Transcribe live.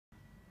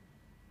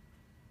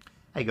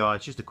Hey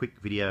guys, just a quick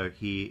video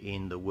here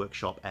in the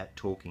workshop at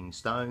Talking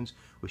Stones.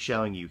 We're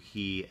showing you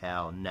here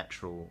our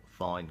natural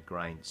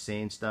fine-grained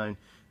sandstone.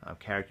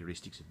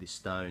 Characteristics of this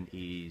stone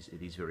is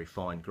it is very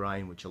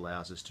fine-grained, which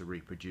allows us to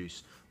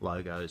reproduce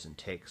logos and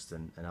text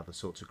and other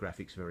sorts of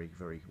graphics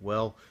very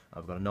well.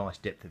 I've got a nice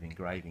depth of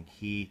engraving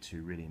here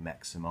to really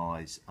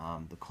maximise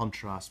the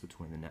contrast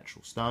between the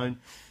natural stone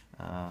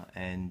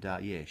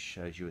yeah,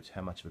 shows you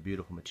how much of a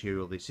beautiful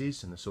material this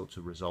is and the sorts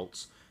of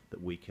results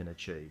that we can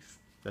achieve.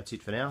 That's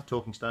it for now.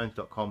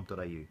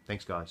 talkingstones.com.au.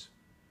 Thanks guys.